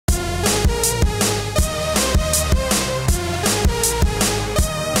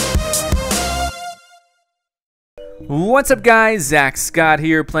What's up, guys? Zach Scott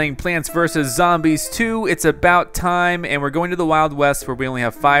here playing Plants vs. Zombies 2. It's about time, and we're going to the Wild West where we only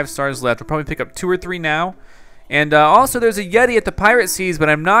have 5 stars left. We'll probably pick up 2 or 3 now. And also, there's a Yeti at the Pirate Seas, but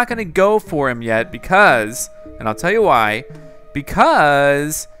I'm not going to go for him yet because, and I'll tell you why,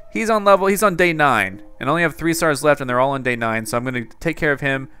 because he's on day 9, and I only have 3 stars left, and they're all on day 9, so I'm going to take care of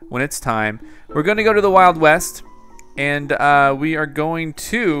him when it's time. We're going to go to the Wild West, and we are going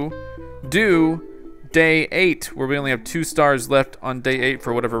to do day 8, where we only have 2 stars left on day 8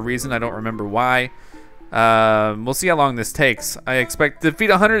 for whatever reason. I don't remember why. We'll see how long this takes. I expect to defeat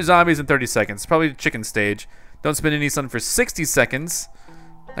 100 zombies in 30 seconds. Probably the chicken stage. Don't spend any sun for 60 seconds.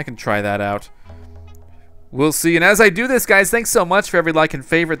 I can try that out. We'll see. And as I do this, guys, thanks so much for every like and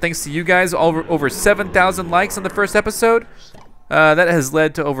favorite. Thanks to you guys. Over 7,000 likes on the first episode. That has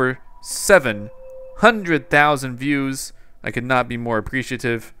led to over 700,000 views. I could not be more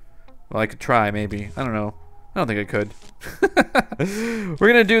appreciative. Well, I could try, maybe. I don't know. I don't think I could. We're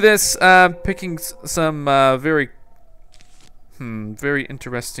gonna do this, picking some very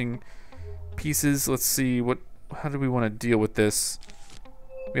interesting pieces. Let's see how do we want to deal with this.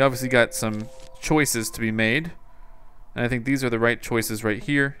 We obviously got some choices to be made, and I think these are the right choices right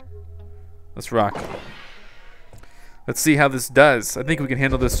here. Let's rock. Let's see how this does. I think we can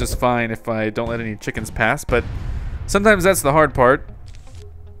handle this just fine if I don't let any chickens pass, but sometimes that's the hard part.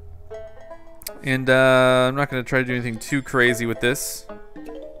 And I'm not going to try to do anything too crazy with this.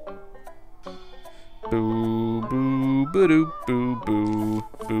 Boo, boo, boo, doo, boo, boo,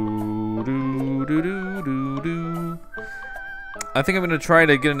 boo, doo, doo, doo, doo, doo. I think I'm going to try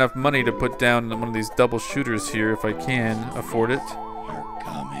to get enough money to put down one of these double shooters here if I can afford it.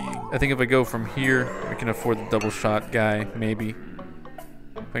 I think if I go from here, I can afford the double shot guy, maybe.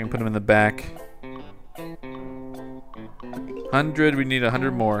 If I can put him in the back. 100, we need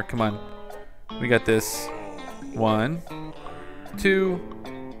 100 more. Come on. We got this. 1, 2.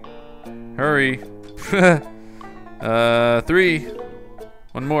 Hurry. 3.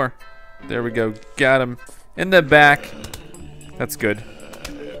 1 more. There we go. Got him in the back. That's good.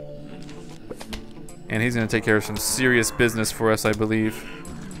 And he's going to take care of some serious business for us, I believe.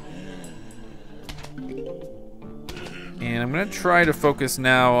 And I'm going to try to focus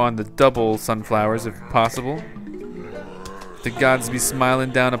now on the double sunflowers if possible. The gods be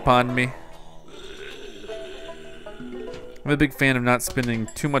smiling down upon me. I'm a big fan of not spending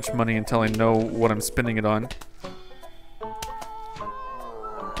too much money until I know what I'm spending it on.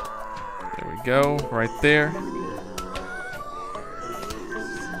 There we go, right there.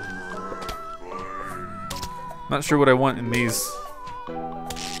 Not sure what I want in these.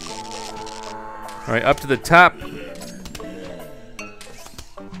 Alright, up to the top.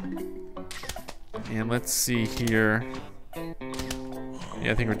 And let's see here.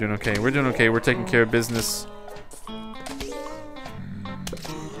 Yeah, I think we're doing okay. We're doing okay. We're taking care of business.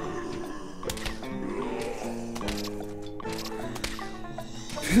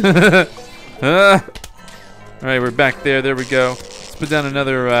 Alright, we're back there. There we go. Let's put down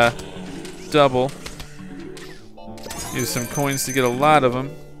another double. Use some coins to get a lot of them.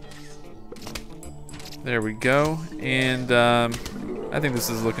 There we go. And I think this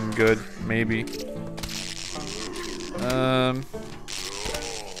is looking good. Maybe.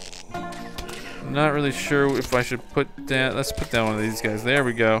 Not really sure if I should put down. Let's put down one of these guys. There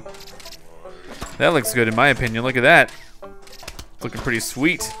we go. That looks good in my opinion. Look at that. Looking pretty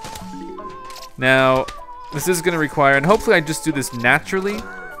sweet. Now, this is going to require, and hopefully I just do this naturally.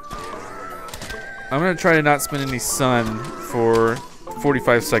 I'm going to try to not spend any sun for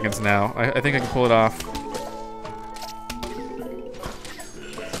 45 seconds now. I think I can pull it off.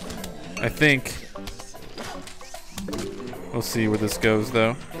 I think. We'll see where this goes,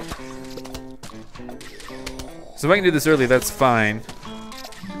 though. So if I can do this early, that's fine.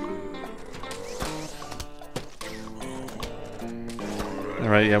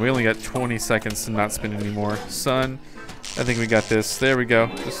 Alright, yeah, we only got 20 seconds to not spend any more sun. I think we got this. There we go.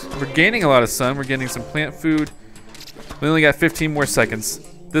 We're gaining a lot of sun. We're getting some plant food. We only got 15 more seconds.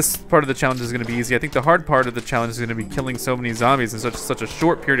 This part of the challenge is going to be easy. I think the hard part of the challenge is going to be killing so many zombies in such a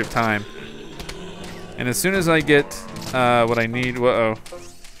short period of time. And as soon as I get what I need... Whoa.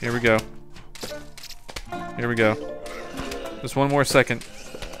 Here we go. Here we go. Just 1 more second.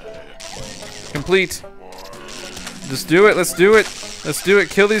 Complete. Just do it. Let's do it. Let's do it.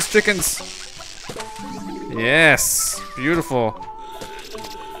 Kill these chickens. Yes. Beautiful.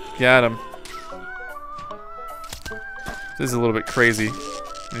 Got him. This is a little bit crazy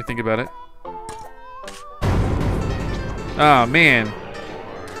when you think about it. Oh, man.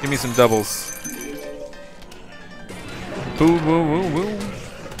 Give me some doubles. Boom, boom, boom, boom.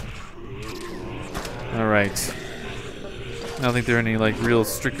 All right. I don't think there are any like real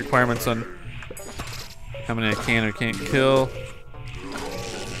strict requirements on how many I can or can't kill.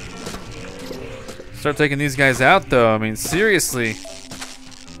 Start taking these guys out though. I mean, seriously.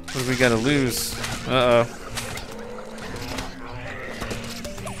 What do we gotta lose? Uh-oh.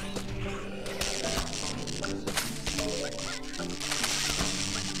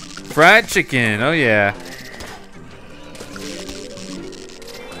 Fried chicken, oh yeah.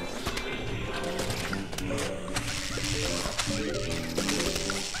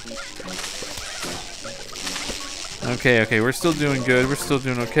 Okay, okay, we're still doing good. We're still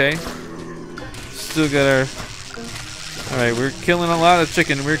doing okay. Still got our... Alright, we're killing a lot of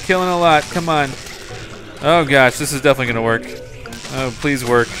chicken. We're killing a lot. Come on. Oh gosh, this is definitely gonna work. Oh, please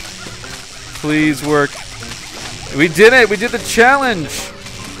work. Please work. We did it! We did the challenge!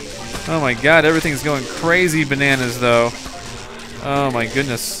 Oh my god, everything's going crazy bananas though. Oh my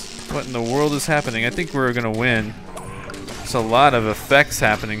goodness. What in the world is happening? I think we're gonna win. There's a lot of effects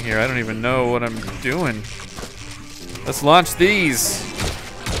happening here. I don't even know what I'm doing. Let's launch these.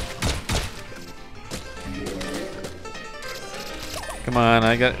 Come on,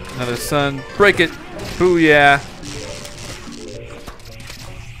 I got another sun. Break it. Booyah.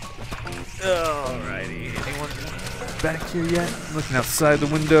 Alrighty. Anyone back here yet? I'm looking outside the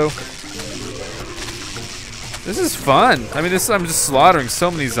window. This is fun. I mean, I'm just slaughtering so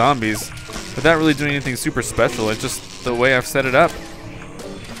many zombies without really doing anything super special. It's just the way I've set it up.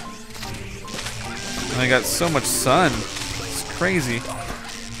 And I got so much sun. It's crazy.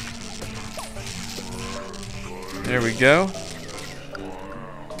 There we go.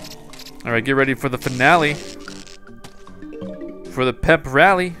 Alright, get ready for the finale. For the pep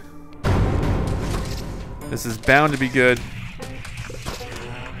rally. This is bound to be good.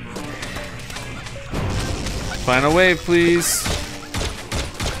 Final wave, please.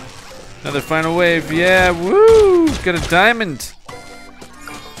 Another final wave. Yeah, woo! Got a diamond.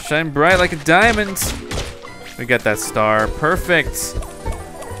 Shine bright like a diamond. We got that star. Perfect.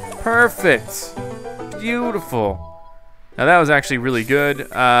 Perfect. Beautiful. Now that was actually really good.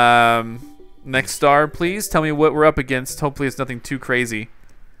 Next star, please. Tell me what we're up against. Hopefully it's nothing too crazy.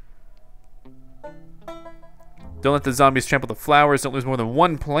 Don't let the zombies trample the flowers. Don't lose more than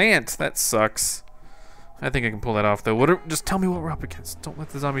one plant. That sucks. I think I can pull that off though. Just tell me what we're up against. Don't let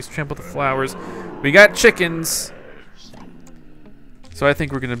the zombies trample the flowers. We got chickens. So I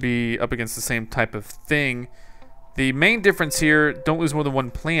think we're gonna be up against the same type of thing. The main difference here, don't lose more than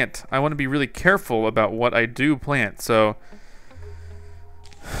one plant. I want to be really careful about what I do plant, so...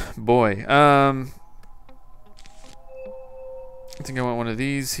 Boy, I think I want one of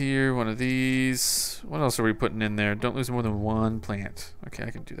these here, one of these. What else are we putting in there? Don't lose more than one plant. Okay, I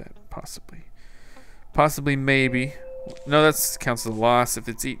can do that, possibly. Possibly, maybe. No, that counts as a loss if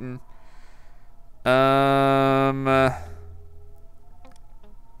it's eaten.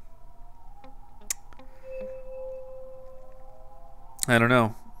 I don't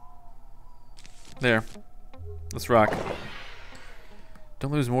know. There. Let's rock.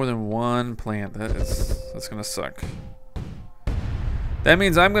 Don't lose more than one plant. That's gonna suck. That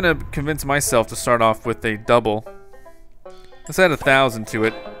means I'm gonna convince myself to start off with a double. Let's add 1,000 to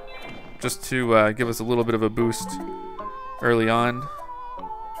it, just to give us a little bit of a boost early on.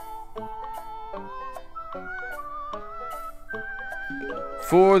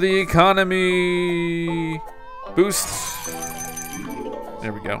 For the economy! Boost!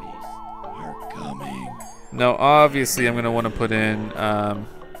 There we go. We're coming. Now, obviously, I'm gonna want to put in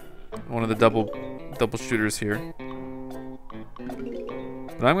one of the double shooters here.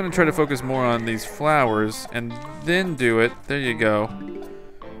 But I'm gonna try to focus more on these flowers and then do it. There you go.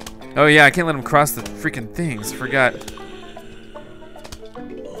 Oh yeah, I can't let them cross the freaking things. Forgot.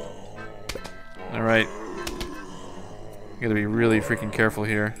 All right. Gotta be really freaking careful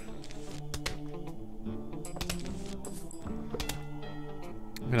here.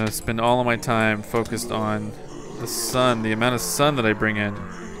 I'm gonna spend all of my time focused on the sun, the amount of sun that I bring in.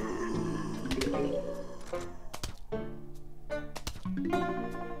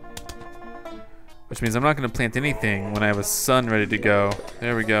 Which means I'm not gonna plant anything when I have a sun ready to go.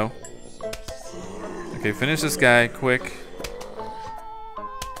 There we go. Okay, finish this guy quick.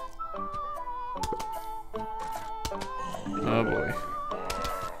 Oh boy.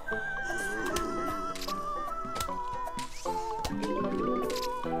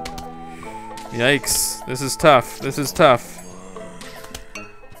 Yikes. This is tough. This is tough.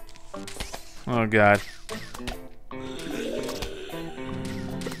 Oh god.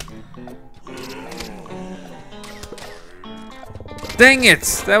 Dang it!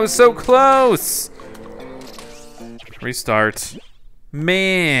 That was so close! Restart.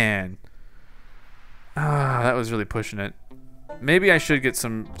 Man. Ah, that was really pushing it. Maybe I should get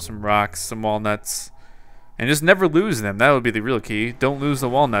some rocks, some walnuts, and just never lose them. That would be the real key. Don't lose the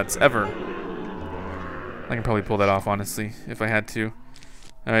walnuts ever. I can probably pull that off, honestly, if I had to.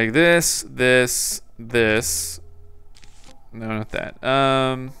 All right, this. No, not that.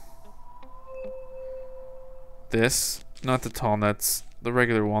 This, not the tall nuts. The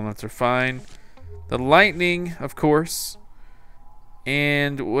regular walnuts are fine. The lightning, of course.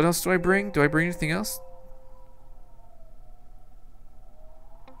 And what else do I bring? Do I bring anything else?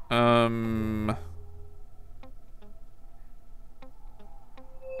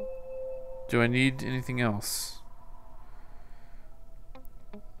 Do I need anything else?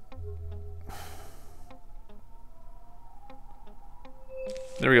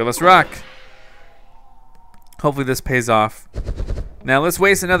 There we go. Let's rock. Hopefully this pays off. Now let's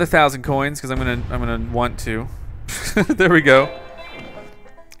waste another 1,000 coins because I'm gonna want to. There we go.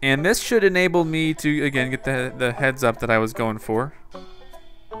 And this should enable me to again get the heads up that I was going for.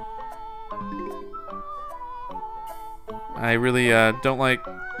 I really don't like,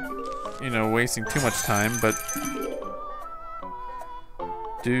 you know, wasting too much time, but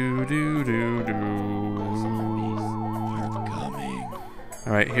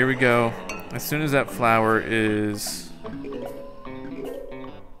all right, here we go. As soon as that flower is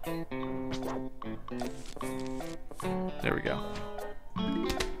there we go.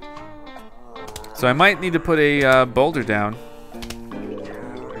 So I might need to put a boulder down,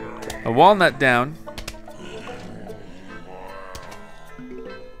 a walnut down.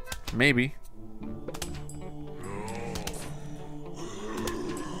 Maybe.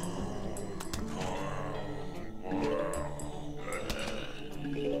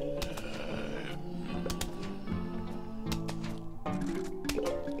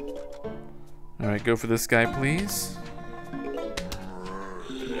 All right, go for this guy, please.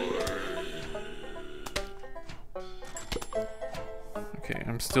 Okay,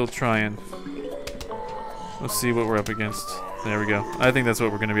 I'm still trying. Let's see what we're up against. There we go. I think that's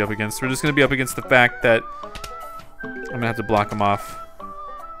what we're going to be up against. We're just going to be up against the fact that I'm going to have to block them off.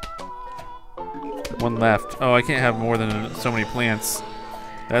 One left. Oh, I can't have more than so many plants.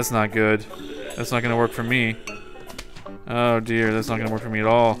 That's not good. That's not going to work for me. Oh dear, that's not going to work for me at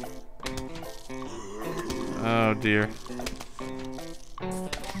all. Oh dear.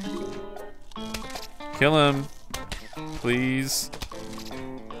 Kill him, please.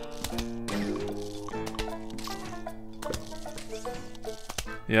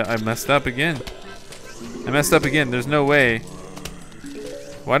 Yeah, I messed up again. There's no way.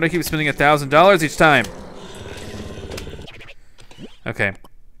 Why do I keep spending $1,000 each time? Okay.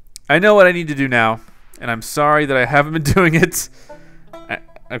 I know what I need to do now, and I'm sorry that I haven't been doing it.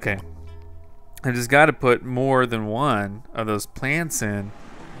 Okay. I just got to put more than one of those plants in.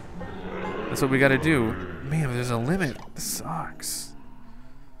 That's what we got to do. Man, there's a limit. This sucks.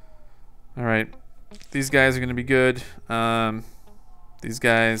 All right. These guys are going to be good. These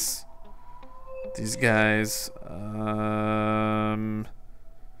guys.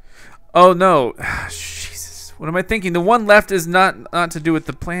 Oh no. Jesus. What am I thinking? The one left is not to do with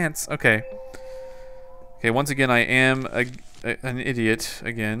the plants. Okay. Okay, once again I am an idiot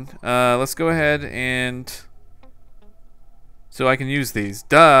again. Let's go ahead and so I can use these.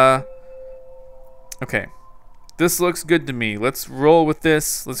 Duh. Okay. This looks good to me. Let's roll with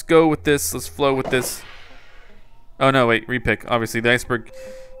this. Let's go with this. Let's flow with this. Oh no, wait, repick. Obviously, the iceberg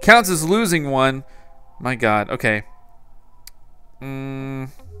counts as losing one. My god, okay.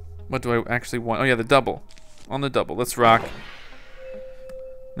 What do I actually want? Oh yeah, the double. On the double, let's rock.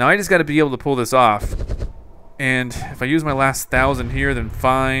 Now I just gotta be able to pull this off. And if I use my last 1,000 here, then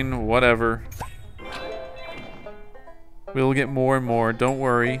fine, whatever. We'll get more and more, don't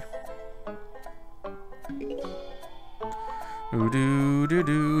worry. Ooh, doo, doo,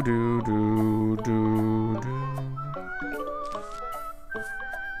 doo, doo, doo, doo, doo.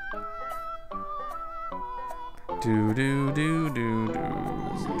 Do do do do do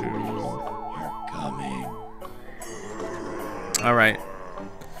do. We're coming. All right.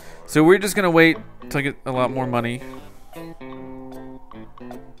 So we're just gonna wait till I get a lot more money.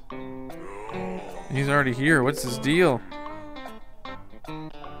 He's already here. What's his deal?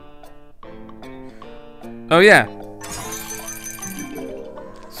 Oh yeah.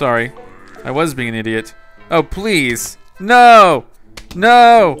 Sorry, I was being an idiot. Oh please, no,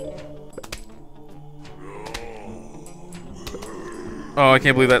 no. Oh, I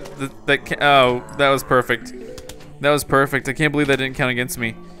can't believe that. Oh, that was perfect. That was perfect. I can't believe that didn't count against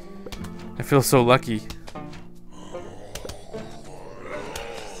me. I feel so lucky.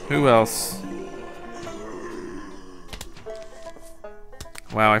 Who else?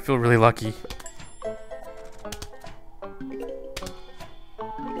 Wow, I feel really lucky.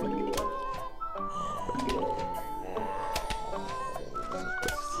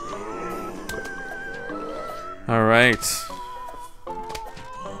 All right.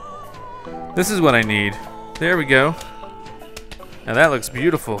 This is what I need. There we go. Now that looks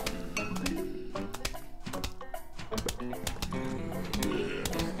beautiful.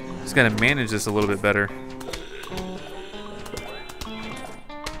 Just gotta manage this a little bit better.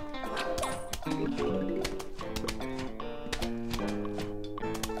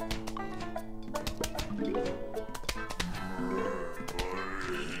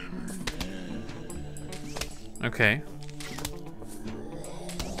 Okay.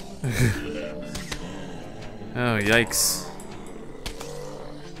 Oh, yikes.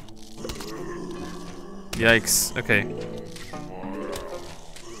 Yikes. Okay.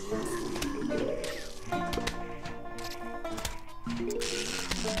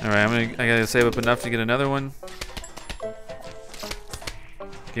 Alright, I gotta save up enough to get another one.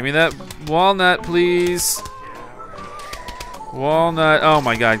 Give me that walnut, please. Walnut. Oh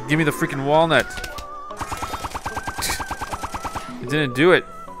my god, give me the freaking walnut. It didn't do it.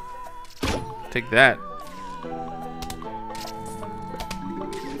 Take that.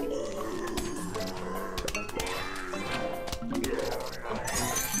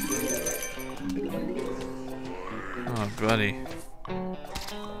 Oh, buddy.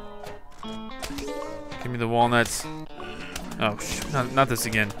 Give me the walnuts. Oh, not this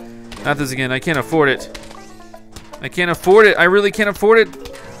again. Not this again. I can't afford it. I can't afford it. I really can't afford it.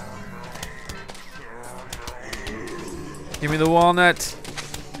 Give me the walnut.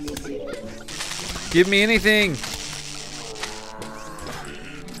 Give me anything.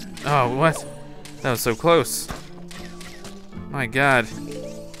 Oh, what? That was so close. My god.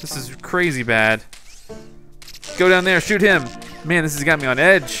 This is crazy bad. Go down there, shoot him. Man, this has got me on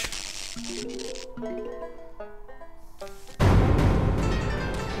edge.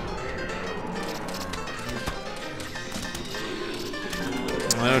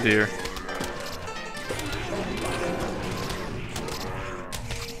 Oh dear.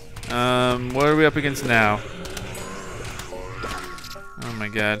 What are we up against now? Oh my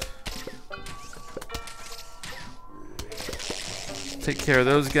god. Take care of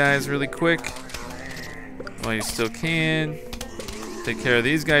those guys really quick while you still can. Take care of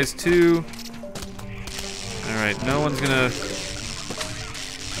these guys too. Alright, no one's gonna...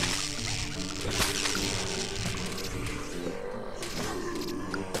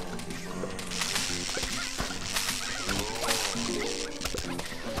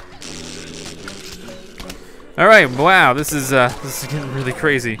 Alright, wow, this is getting really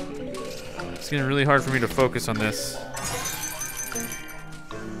crazy. It's getting really hard for me to focus on this.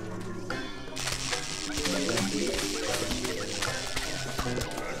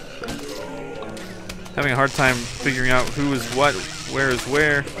 Having a hard time figuring out who is what, where is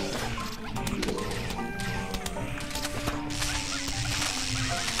where.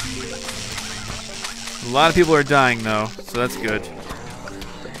 A lot of people are dying though, so that's good.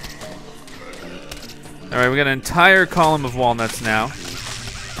 Alright, we got an entire column of walnuts now.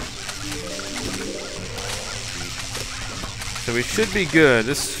 So we should be good.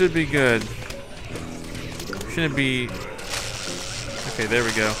 This should be good. Shouldn't be... Okay, there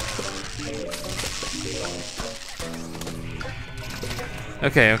we go.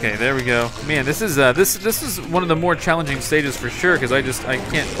 Okay, there we go. Man, this is this is one of the more challenging stages for sure, because I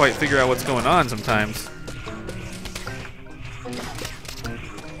can't quite figure out what's going on sometimes.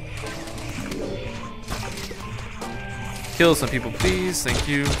 Kill some people, please. Thank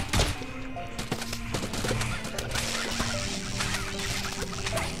you.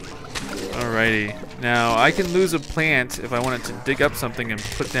 Alrighty. Now, I can lose a plant if I wanted to dig up something and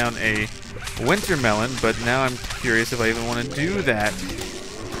put down a winter melon, but now I'm curious if I even want to do that.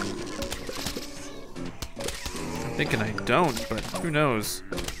 I'm thinking I don't, but who knows?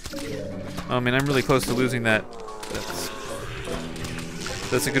 Oh man, I'm really close to losing that.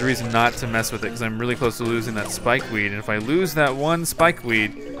 That's a good reason not to mess with it, because I'm really close to losing that spikeweed. And if I lose that one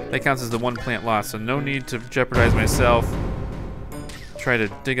spikeweed, that counts as the one plant loss. So no need to jeopardize myself. Try to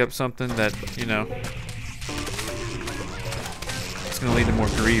dig up something that, you know, it's going to lead to more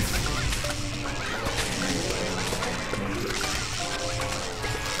grief.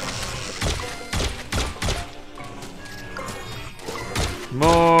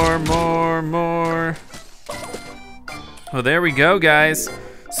 More. Well, there we go, guys.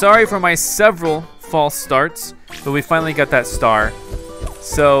 Sorry for my several false starts, but we finally got that star.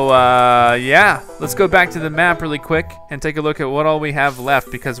 So, yeah, let's go back to the map really quick and take a look at what all we have left,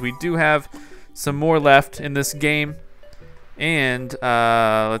 because we do have some more left in this game. And,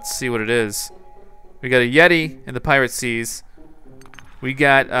 let's see what it is. We got a Yeti in the Pirate Seas. We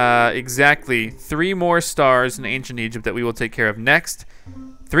got exactly 3 more stars in Ancient Egypt that we will take care of next.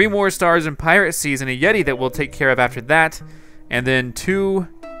 3 more stars in Pirate Seas and a Yeti that we'll take care of after that. And then 3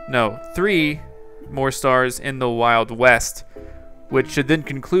 more stars in the Wild West, which should then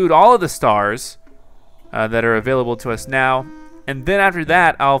conclude all of the stars that are available to us now. And then after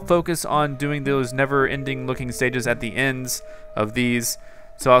that, I'll focus on doing those never-ending looking stages at the ends of these.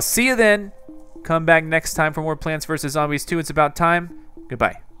 So I'll see you then. Come back next time for more Plants vs. Zombies 2. It's about time.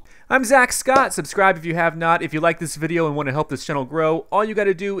 Goodbye. I'm Zack Scott. Subscribe if you have not. If you like this video and want to help this channel grow, all you got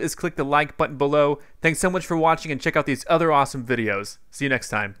to do is click the like button below. Thanks so much for watching, and check out these other awesome videos. See you next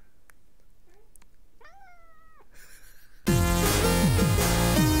time.